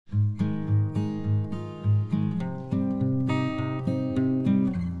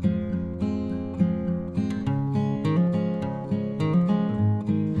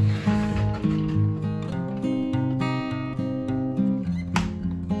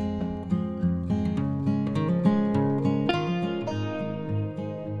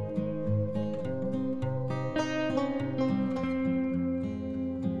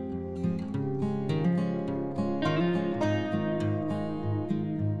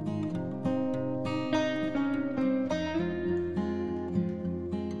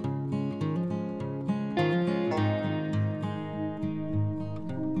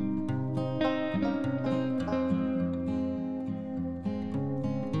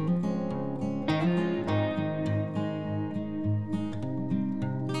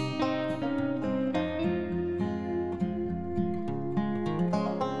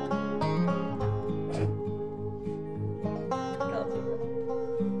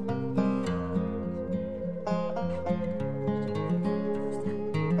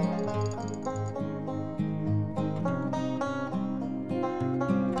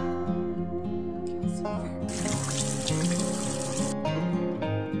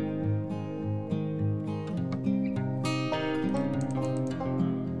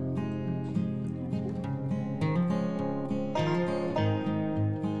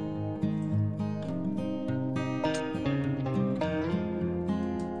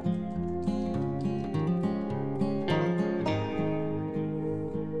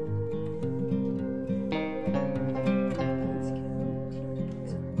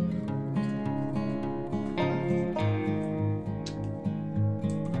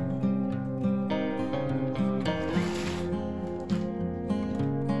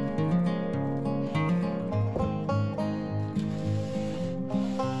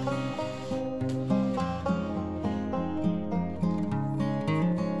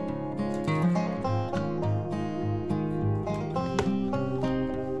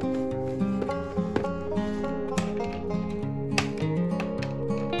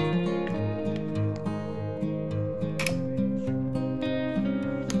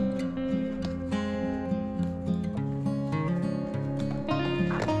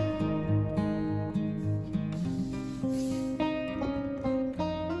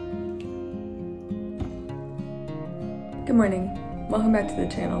morning, welcome back to the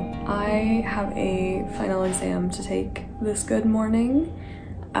channel. I have a final exam to take this good morning,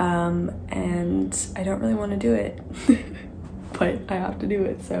 and I don't really want to do it, but I have to do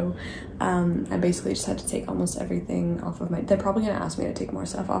it. So I basically just had to take almost everything off of my, they're probably gonna ask me to take more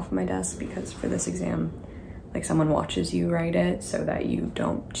stuff off of my desk because for this exam, like someone watches you write it so that you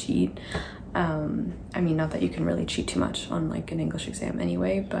don't cheat. I mean, not that you can really cheat too much on like an English exam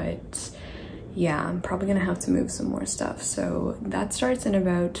anyway, but yeah, I'm probably gonna have to move some more stuff. So that starts in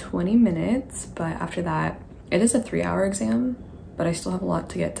about 20 minutes, but after that, it is a 3-hour exam, but I still have a lot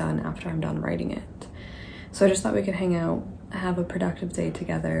to get done after I'm done writing it. So I just thought we could hang out, have a productive day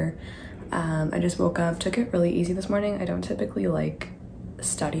together. I just woke up, took it really easy this morning. I don't typically like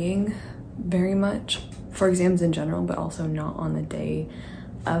studying very much for exams in general, but also not on the day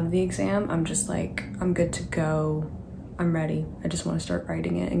of the exam. I'm just like, I'm good to go. I'm ready. I just want to start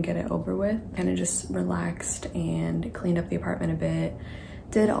writing it and get it over with. Kind of just relaxed and cleaned up the apartment a bit.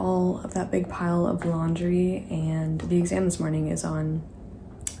 Did all of that big pile of laundry, and the exam this morning is on,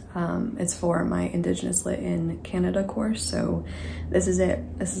 it's for my Indigenous Lit in Canada course. So this is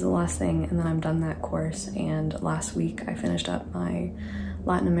it. This is the last thing, and then I'm done that course. And last week I finished up my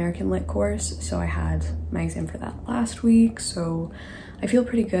Latin American Lit course. So I had my exam for that last week. So I feel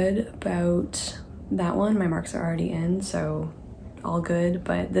pretty good about that one. My marks are already in, so all good.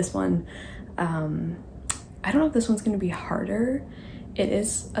 But this one, I don't know if this one's going to be harder. It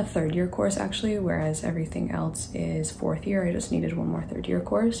is a 3rd year course actually, whereas everything else is 4th year. I just needed one more 3rd year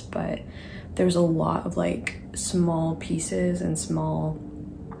course, but there's a lot of like small pieces and small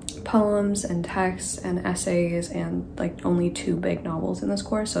poems and texts and essays and like only 2 big novels in this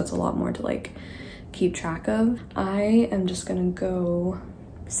course, so it's a lot more to like keep track of. I am just gonna go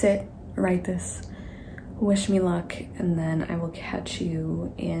sit, write this, wish me luck, and then I will catch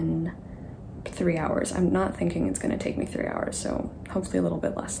you in 3 hours. I'm not thinking it's gonna take me 3 hours, so hopefully a little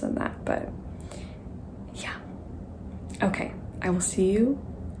bit less than that, but yeah. Okay, I will see you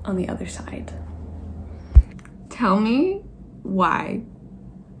on the other side. Tell me why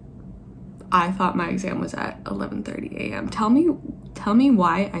I thought my exam was at 11:30 a.m. Tell me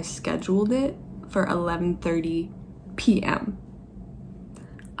why I scheduled it for 11:30 p.m.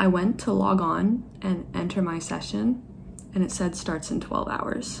 I went to log on and enter my session, and it said starts in 12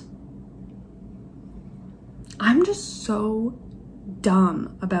 hours. I'm just so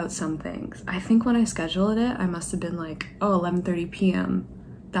dumb about some things. I think when I scheduled it, I must have been like, oh, 11:30 p.m.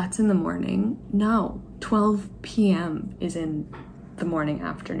 That's in the morning. No, 12 p.m. is in the morning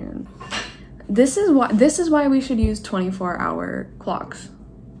afternoon. This is why we should use 24-hour clocks.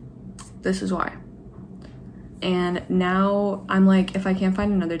 This is why. And now I'm like, if I can't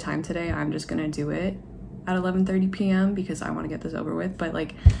find another time today, I'm just gonna do it at 11:30 p.m. because I want to get this over with. But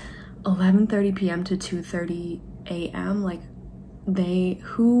like 11:30 p.m. to 2:30 a.m. like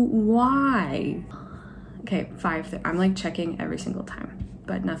why? Okay, 5. I'm like checking every single time,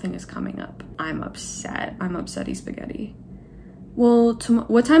 but nothing is coming up. I'm upset. I'm upsetty spaghetti. Well,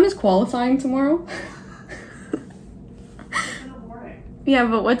 what time is qualifying tomorrow? In the morning. Yeah,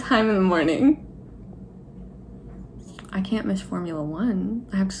 but what time in the morning? I can't miss Formula 1.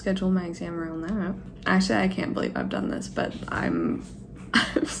 I have to schedule my exam around that. Actually, I can't believe I've done this, but I'm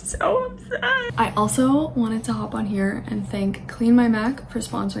so upset. I also wanted to hop on here and thank Clean My Mac for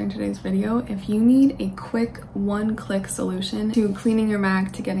sponsoring today's video. If you need a quick one-click solution to cleaning your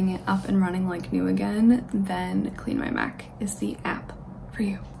Mac, to getting it up and running like new again, then Clean My Mac is the app for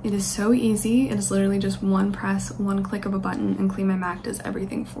you. It is so easy. It is literally just one press, one click of a button, and Clean My Mac does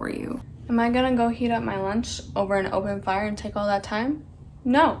everything for you. Am I gonna go heat up my lunch over an open fire and take all that time?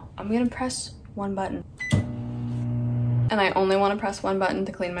 No, I'm gonna press one button. And I only want to press one button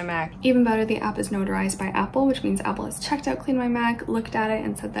to clean my Mac. Even better, the app is notarized by Apple, which means Apple has checked out Clean My Mac, looked at it,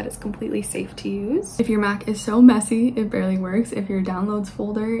 and said that it's completely safe to use. If your Mac is so messy, it barely works. If your downloads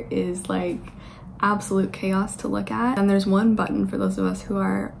folder is like absolute chaos to look at, and there's one button for those of us who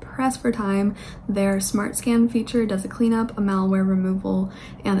are pressed for time. Their smart scan feature does a cleanup, a malware removal,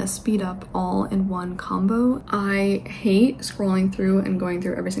 and a speed up all in one combo. I hate scrolling through and going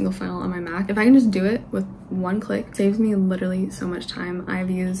through every single file on my Mac. If I can just do it with one click, it saves me literally so much time. I've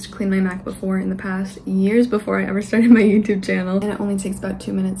used Clean My Mac before in the past, years before I ever started my YouTube channel, and it only takes about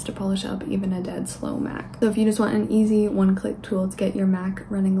 2 minutes to polish up even a dead slow Mac. So if you just want an easy one-click tool to get your Mac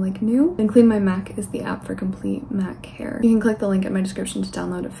running like new, then Clean My Mac is the app for complete Mac care. You can click the link in my description to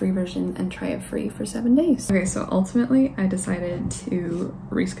download a free version and try it free for 7 days. Okay, so ultimately I decided to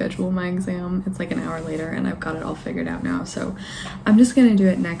reschedule my exam. It's like an hour later and I've got it all figured out now. So I'm just gonna do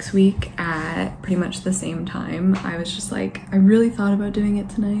it next week at pretty much the same time. I was just like, I really thought about doing it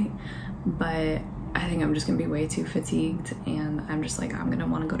tonight, but I think I'm just gonna be way too fatigued, and I'm just like, I'm gonna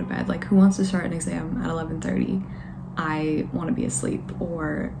want to go to bed. Like, who wants to start an exam at 11:30? I want to be asleep,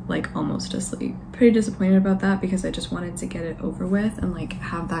 or like almost asleep. Pretty disappointed about that because I just wanted to get it over with and like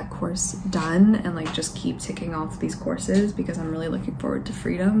have that course done and like just keep ticking off these courses because I'm really looking forward to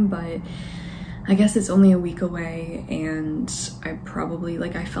freedom. But I guess it's only a week away, and I probably,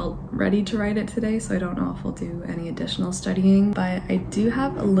 like, I felt ready to write it today, so I don't know if I'll do any additional studying. But I do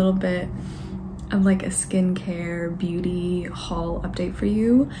have a little bit of like a skincare beauty haul update for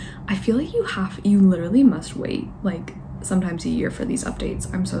you. I feel like you literally must wait like sometimes a year for these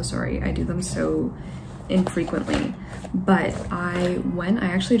updates. I'm so sorry, I do them so infrequently. But I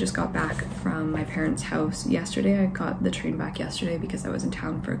actually just got back from my parents' house yesterday. I got the train back yesterday because I was in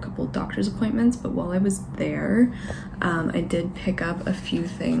town for a couple doctor's appointments, but while I was there, I did pick up a few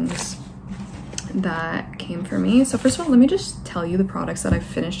things that came for me. So first of all, let me just tell you the products that I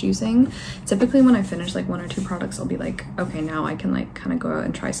finished using. Typically when I finish like 1 or 2 products, I'll be like, okay, now I can like kind of go out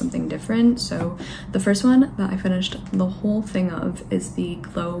and try something different. So the first one that I finished the whole thing of is the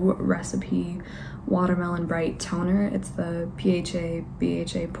Glow Recipe Watermelon Bright Toner. It's the PHA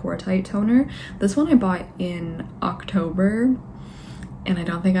BHA Pore Tight Toner. This one I bought in October, and I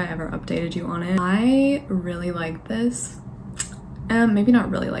don't think I ever updated you on it. I really like this. Maybe not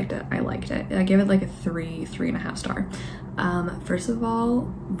really liked it. I liked it. I gave it like a 3.5 star. First of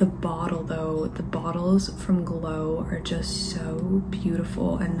all, the bottle though, the bottles from Glow are just so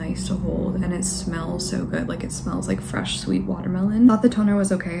beautiful and nice to hold, and it smells so good. Like, it smells like fresh sweet watermelon. Thought the toner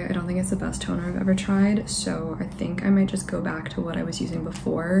was okay. I don't think it's the best toner I've ever tried, so I think I might just go back to what I was using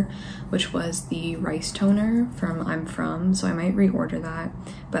before, which was the rice toner from I'm From, so I might reorder that,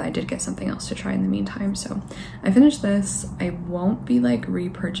 but I did get something else to try in the meantime. So I finished this. I won't be like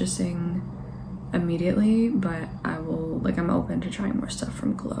repurchasing immediately, but I will, like, I'm open to trying more stuff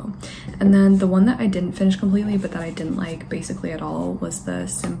from Glow. And then the one that I didn't finish completely but that I didn't like basically at all was the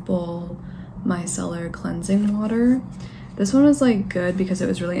Simple Micellar Cleansing Water. This one was like good because it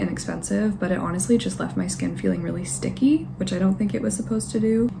was really inexpensive, but it honestly just left my skin feeling really sticky, which I don't think it was supposed to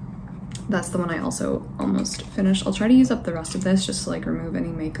do. That's the one I also almost finished. I'll try to use up the rest of this just to like remove any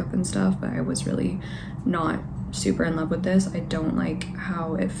makeup and stuff, but I was really not super in love with this. I don't like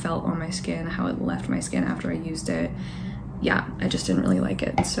how it felt on my skin, how it left my skin after I used it. Yeah, I just didn't really like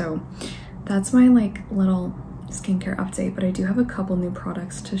it. So that's my like little skincare update, but I do have a couple new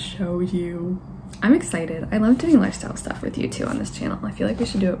products to show you. I'm excited. I love doing lifestyle stuff with you too on this channel. I feel like we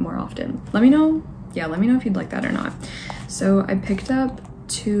should do it more often. Let me know. Yeah, let me know if you'd like that or not. So I picked up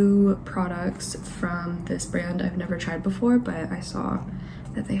 2 products from this brand I've never tried before, but I saw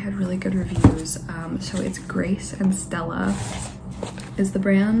that they had really good reviews. So it's Grace and Stella is the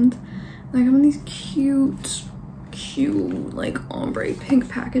brand. Like, I'm in these cute like ombre pink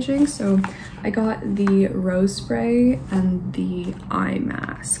packaging. So I got the rose spray and the eye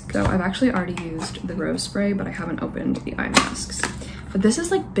mask. So I've actually already used the rose spray, but I haven't opened the eye masks. But this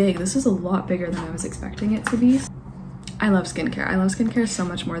is like big. This is a lot bigger than I was expecting it to be. I love skincare. I love skincare so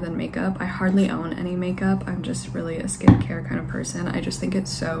much more than makeup. I hardly own any makeup. I'm just really a skincare kind of person. I just think it's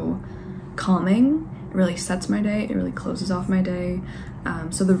so calming. It really sets my day. It really closes off my day.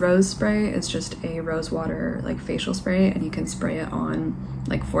 So the rose spray is just a rose water like facial spray, and you can spray it on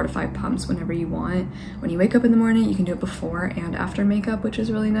like 4 to 5 pumps whenever you want. When you wake up in the morning, you can do it before and after makeup, which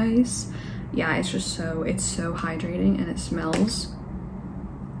is really nice. Yeah, it's just it's so hydrating, and it smells,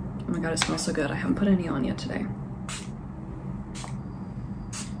 oh my god, it smells so good. I haven't put any on yet today.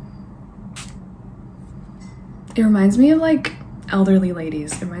 It reminds me of like elderly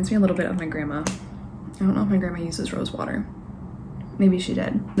ladies. It reminds me a little bit of my grandma. I don't know if my grandma uses rose water. Maybe she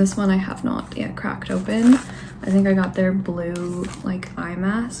did. This one I have not yet cracked open. I think I got their blue like eye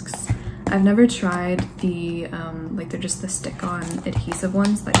masks. I've never tried the like, they're just the stick-on adhesive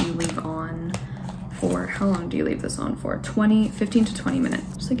ones that you leave on for, how long do you leave this on for? 15 to 20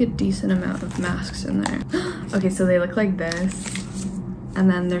 minutes. Just like a decent amount of masks in there. Okay, so they look like this. And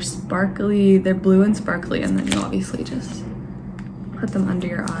then they're sparkly, they're blue and sparkly, and then you obviously just put them under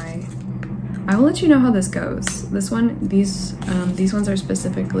your eye. I will let you know how this goes. This one, these ones are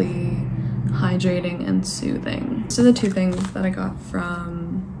specifically hydrating and soothing. So the 2 things that I got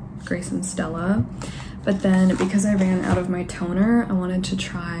from Grace and Stella. But then because I ran out of my toner, I wanted to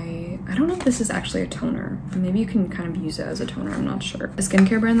try, I don't know if this is actually a toner. Maybe you can kind of use it as a toner, I'm not sure. A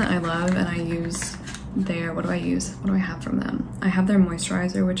skincare brand that I love, and I use their, what do I use? What do I have from them? I have their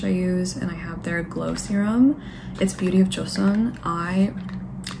moisturizer, which I use, and I have their glow serum. It's Beauty of Joseon. I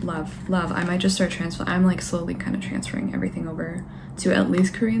love, love. I might just start I'm like slowly kind of transferring everything over to at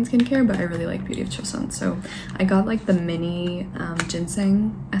least Korean skincare, but I really like Beauty of Chosun. So I got like the mini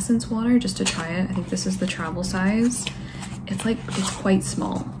ginseng essence water just to try it. I think this is the travel size. It's quite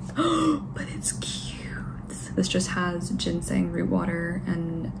small, but it's cute. This just has ginseng root water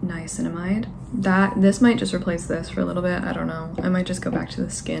and niacinamide. This might just replace this for a little bit. I don't know. I might just go back to the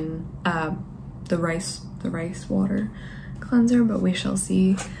skin, the rice water cleanser, but we shall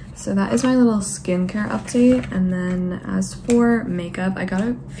see. So that is my little skincare update. And then as for makeup, I got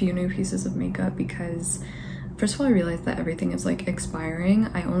a few new pieces of makeup because first of all, I realized that everything is like expiring.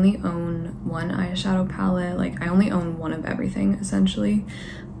 I only own one eyeshadow palette. Like I only own one of everything essentially.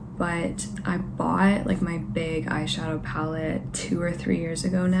 But I bought like my big eyeshadow palette 2 or 3 years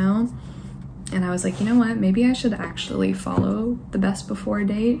ago now. And I was like, you know what? Maybe I should actually follow the best before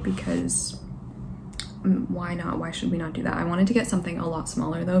date because why not? Why should we not do that? I wanted to get something a lot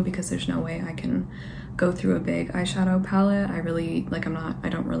smaller though, because there's no way I can go through a big eyeshadow palette. I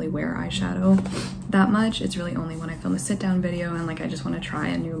don't really wear eyeshadow that much. It's really only when I film a sit down video and like I just want to try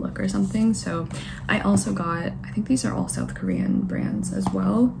a new look or something. So I also got, I think these are all South Korean brands as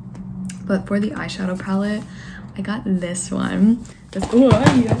well. But for the eyeshadow palette, I got this one. This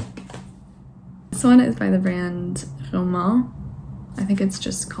one is by the brand Roman. I think it's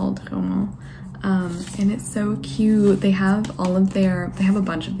just called Roman. And it's so cute. They have a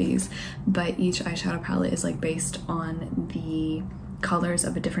bunch of these, but each eyeshadow palette is like based on the colors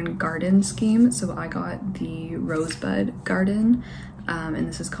of a different garden scheme. So I got the Rosebud Garden, and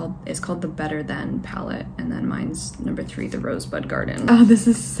this is called the Better Than palette, and then mine's number 3, the Rosebud Garden. Oh, this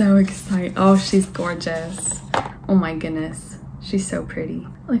is so exciting. Oh, she's gorgeous. Oh my goodness. She's so pretty.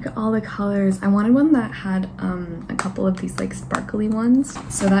 Look at all the colors. I wanted one that had a couple of these like sparkly ones.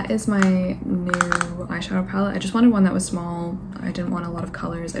 So that is my new eyeshadow palette. I just wanted one that was small. I didn't want a lot of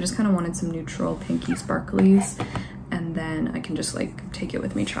colors. I just kind of wanted some neutral pinky sparklies. And then I can just like take it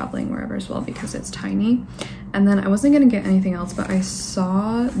with me traveling wherever as well because it's tiny. And then I wasn't gonna get anything else, but I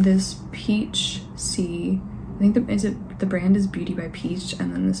saw this Peach Sea. I think the brand is Beauty by Peach,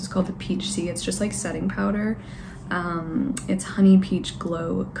 and then this is called the Peach Sea. It's just like setting powder. It's Honey Peach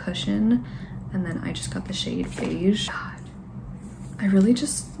Glow Cushion, and then I just got the shade Beige. God, I really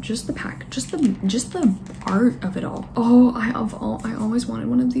just the art of it all. Oh, I always wanted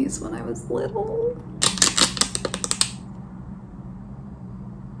one of these when I was little.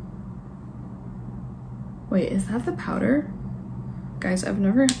 Wait, is that the powder? Guys, I've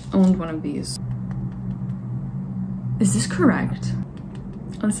never owned one of these. Is this correct?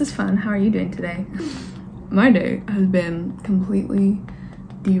 Oh, this is fun. How are you doing today? My day has been completely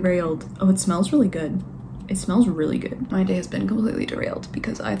derailed. Oh, it smells really good. It smells really good. My day has been completely derailed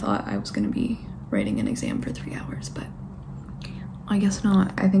because I thought I was gonna be writing an exam for 3 hours, but I guess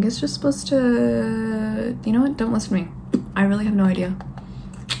not. I think it's just supposed to, you know what? Don't listen to me. I really have no idea.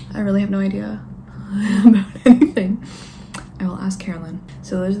 I really have no idea about anything. I will ask Carolyn.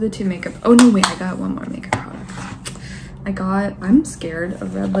 So those are the 2 makeup. Oh no, wait, I got one more makeup product. I'm scared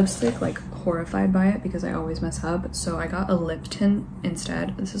of red lipstick, like horrified by it because I always mess up. So I got a lip tint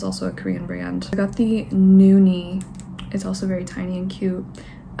instead. This is also a Korean brand. I got the Noonie. It's also very tiny and cute.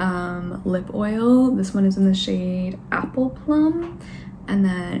 Lip oil. This one is in the shade Apple Plum. And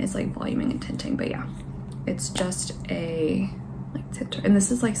then it's like voluming and tinting, but yeah, it's just a like tint. And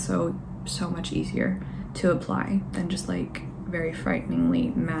this is like so much easier to apply than just like very frighteningly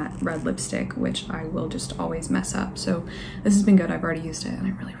matte red lipstick, which I will just always mess up. So this has been good. I've already used it and I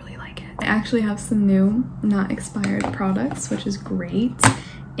really like it. I actually have some new not expired products, which is great,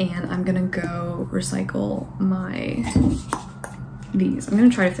 and I'm gonna go recycle these. I'm gonna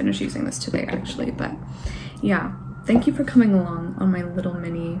try to finish using this today actually, but yeah, thank you for coming along on my little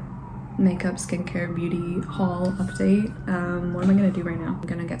mini makeup, skincare, beauty haul update. What am I gonna do right now? I'm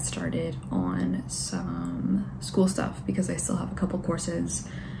gonna get started on some school stuff because I still have a couple courses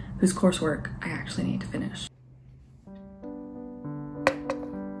whose coursework I actually need to finish.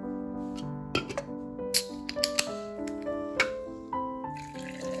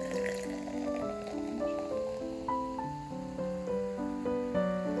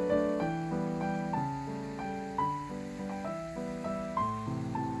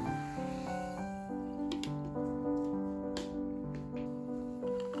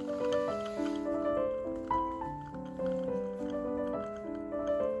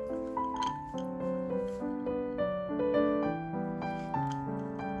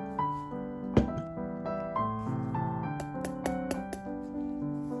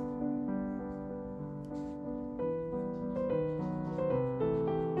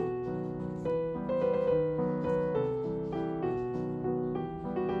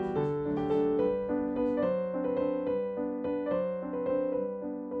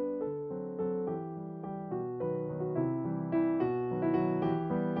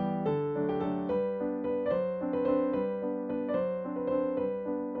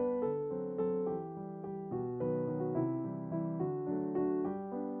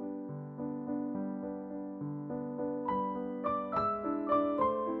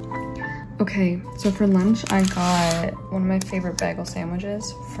 Okay, so for lunch, I got one of my favorite bagel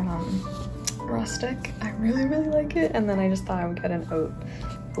sandwiches from Rustic. I really, really like it. And then I just thought I would get an oat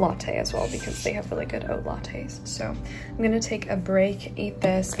latte as well because they have really good oat lattes. So I'm gonna take a break, eat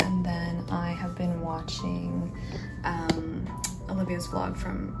this, and then I have been watching Olivia's vlog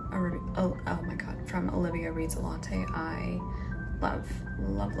from, oh my god, from Olivia Reads a Latte. I love,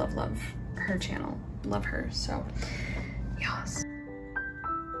 love, love, love her channel. Love her, so yes.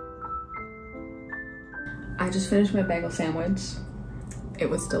 I just finished my bagel sandwich. It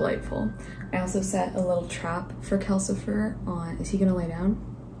was delightful. I also set a little trap for Calcifer on, is he gonna lay down?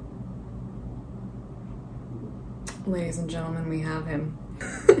 Ladies and gentlemen, we have him.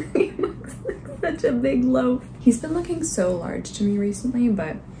 He looks like such a big loaf. He's been looking so large to me recently,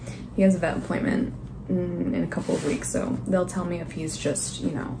 but he has a vet appointment in a couple of weeks, so they'll tell me if he's just,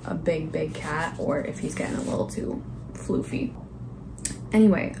 you know, a big cat or if he's getting a little too floofy.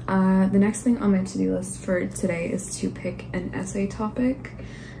 Anyway, the next thing on my to-do list for today is to pick an essay topic.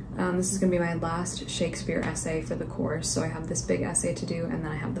 This is gonna be my last Shakespeare essay for the course, so I have this big essay to do and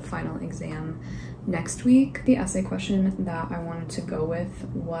then I have the final exam next week. The essay question that I wanted to go with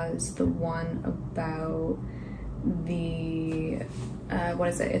was the one about the, what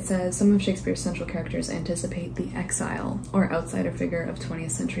is it? It says, some of Shakespeare's central characters anticipate the exile or outsider figure of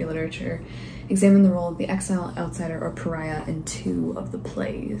 20th century literature. Examine the role of the exile, outsider, or pariah in 2 of the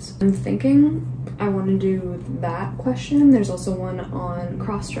plays. I'm thinking I want to do that question. There's also one on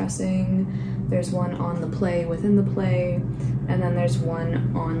cross-dressing, there's one on the play within the play, and then there's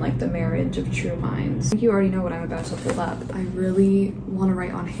one on like the marriage of true minds. I think you already know what I'm about to hold up. I really want to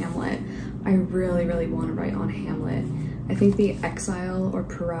write on Hamlet. I really, really want to write on Hamlet. I think the exile or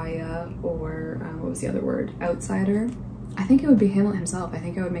pariah or what was the other word? Outsider. I think it would be Hamlet himself. I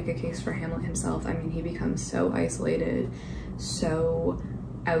think I would make a case for Hamlet himself. I mean, he becomes so isolated, so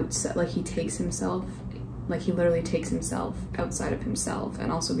outside, like he takes himself, like he literally takes himself outside of himself. And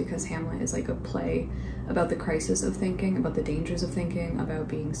also because Hamlet is like a play about the crisis of thinking, about the dangers of thinking, about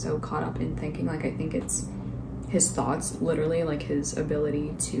being so caught up in thinking. Like I think it's his thoughts, literally, like his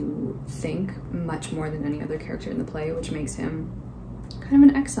ability to think much more than any other character in the play, which makes him kind of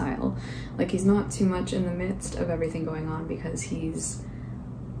an exile. Like he's not too much in the midst of everything going on because he's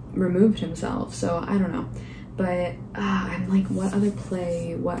removed himself. So I don't know, but I'm like, what other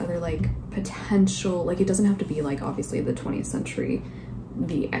play, what other like potential, like it doesn't have to be like obviously the 20th century,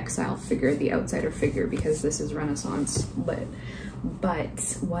 the exile figure, the outsider figure, because this is Renaissance lit,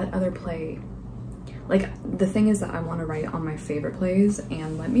 but what other play? Like the thing is that I want to write on my favorite plays,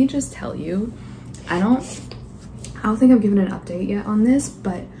 and let me just tell you, I don't think I've given an update yet on this,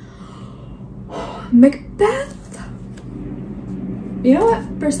 but Macbeth, you know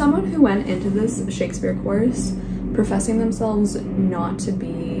what? For someone who went into this Shakespeare course professing themselves not to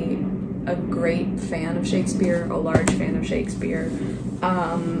be a great fan of Shakespeare, a large fan of Shakespeare, first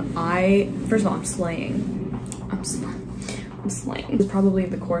of all, I'm slaying. I'm slaying. This is probably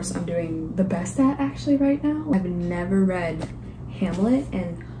the course I'm doing the best at actually right now. I've never read Hamlet,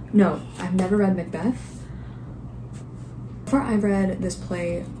 and no, I've never read Macbeth. Before I've read this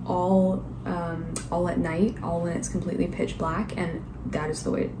play all at night, all when it's completely pitch black, and that is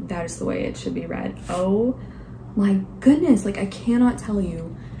the way it should be read. Oh my goodness, like I cannot tell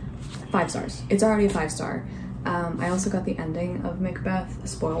you. 5 stars. It's already a 5-star. I also got the ending of Macbeth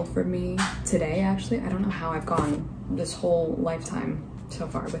spoiled for me today, actually. I don't know how I've gone this whole lifetime so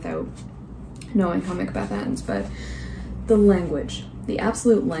far without knowing how Macbeth ends, but the language, the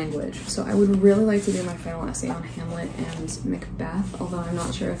absolute language. So I would really like to do my final essay on Hamlet and Macbeth, although I'm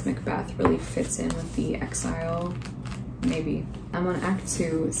not sure if Macbeth really fits in with the exile. Maybe. I'm on Act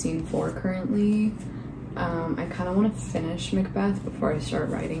 2, Scene 4 currently. I kind of want to finish Macbeth before I start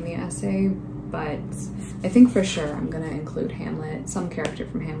writing the essay, but I think for sure I'm gonna include Hamlet, some character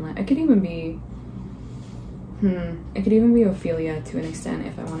from Hamlet. It could even be, it could even be Ophelia to an extent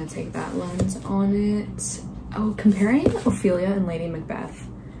if I want to take that lens on it. Oh, comparing Ophelia and Lady Macbeth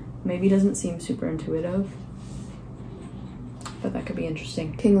maybe doesn't seem super intuitive, but that could be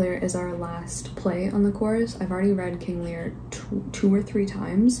interesting. King Lear is our last play on the course. I've already read King Lear two or three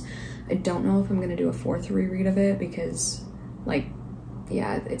times. I don't know if I'm gonna do a 4th reread of it because, like,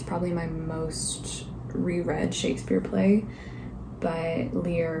 yeah, it's probably my most reread Shakespeare play, but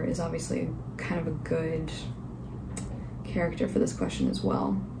Lear is obviously kind of a good character for this question as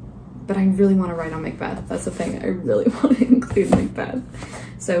well. But I really want to write on Macbeth. That's the thing. I really want to include Macbeth.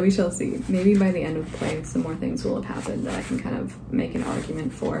 So we shall see. Maybe by the end of the play, some more things will have happened that I can kind of make an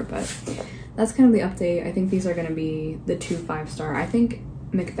argument for, but that's kind of the update. I think these are going to be the 2 5-star. I think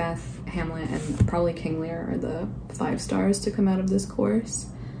Macbeth, Hamlet, and probably King Lear are the 5 stars to come out of this course.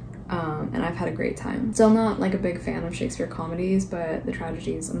 and I've had a great time. Still not like a big fan of Shakespeare comedies, but the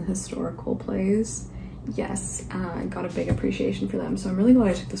tragedies and the historical plays, yes, I got a big appreciation for them, so I'm really glad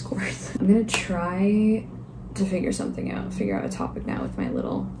I took this course. I'm gonna try to figure something out, figure out a topic now with my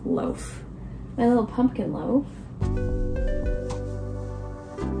little loaf. My little pumpkin loaf.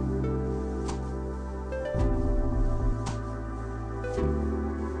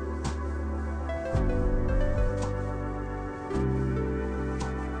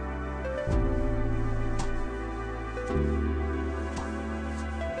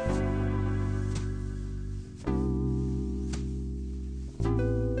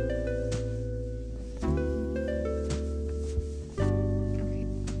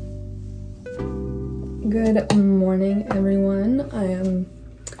 Good morning, everyone. I am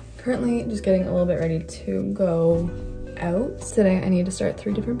currently just getting a little bit ready to go out. Today I need to start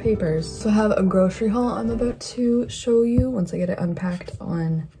 3 different papers. So I have a grocery haul I'm about to show you once I get it unpacked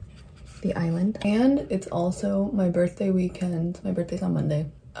on the island. And it's also my birthday weekend. My birthday's on Monday.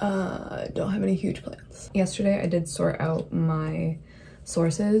 I don't have any huge plans. Yesterday I did sort out my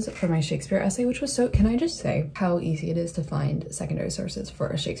sources for my Shakespeare essay, which was so, can I just say how easy it is to find secondary sources for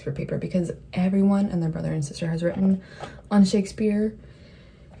a Shakespeare paper, because everyone and their brother and sister has written on Shakespeare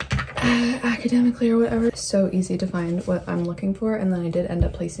academically or whatever. It's so easy to find what I'm looking for. And then I did end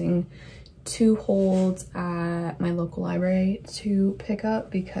up placing 2 holds at my local library to pick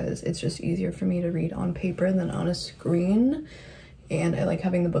up because it's just easier for me to read on paper than on a screen, and I like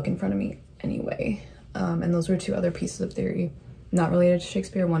having the book in front of me anyway. And those were 2 other pieces of theory not related to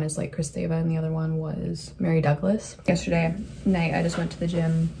Shakespeare. One is like Christeva and the other one was Mary Douglas. Yesterday night I just went to the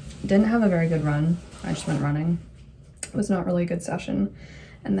gym. Didn't have a very good run. I just went running. It was not really a good session.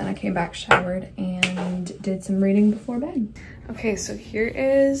 And then I came back, showered, and did some reading before bed. Okay, so here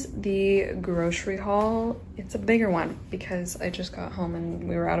is the grocery haul. It's a bigger one because I just got home and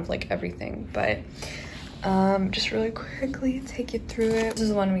we were out of like everything, but just really quickly take you through it. This is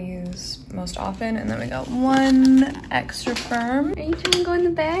the one we use most often, and then we got 1 extra firm. Are you trying to go in the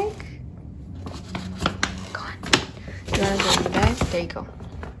bag? Go on. You wanna go in the bag? There you go.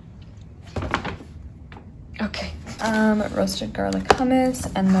 Okay. Roasted garlic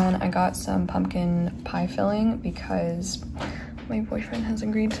hummus, and then I got some pumpkin pie filling because my boyfriend has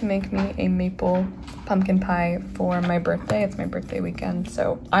agreed to make me a maple pumpkin pie for my birthday. It's my birthday weekend,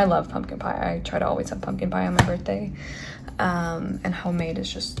 so I love pumpkin pie. I try to always have pumpkin pie on my birthday, and homemade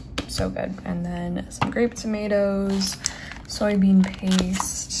is just so good. And then some grape tomatoes, soybean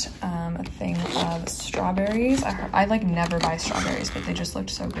paste, a thing of strawberries. I like never buy strawberries, but they just looked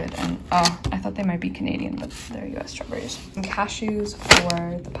so good, and oh, I thought they might be Canadian, but they're US strawberries. And cashews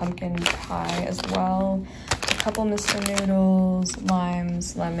for the pumpkin pie as well. A couple Mr. Noodles,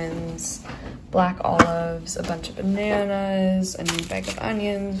 limes, lemons, black olives, a bunch of bananas, a new bag of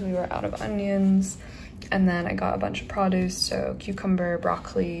onions. We were out of onions. And then I got a bunch of produce, so cucumber,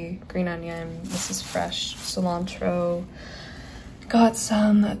 broccoli, green onion, this is fresh, cilantro. Got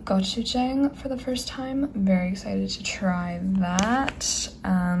some gochujang for the first time. I'm very excited to try that.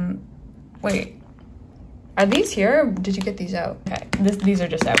 Wait, are these here or did you get these out? Okay, these are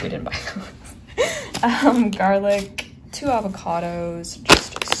just out, we didn't buy those. Garlic, 2 avocados,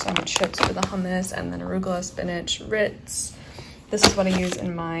 just some chips for the hummus, and then arugula, spinach, Ritz. This is what I use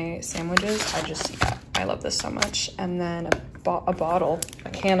in my sandwiches. Yeah, I love this so much. And then a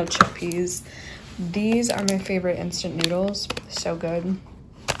can of chickpeas. These are my favorite instant noodles, so good.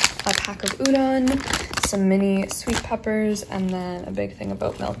 A pack of udon, some mini sweet peppers, and then a big thing of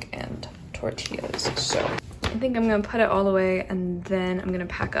oat milk and tortillas. So I think I'm gonna put it all away, and then I'm gonna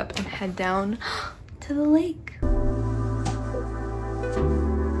pack up and head down to the lake.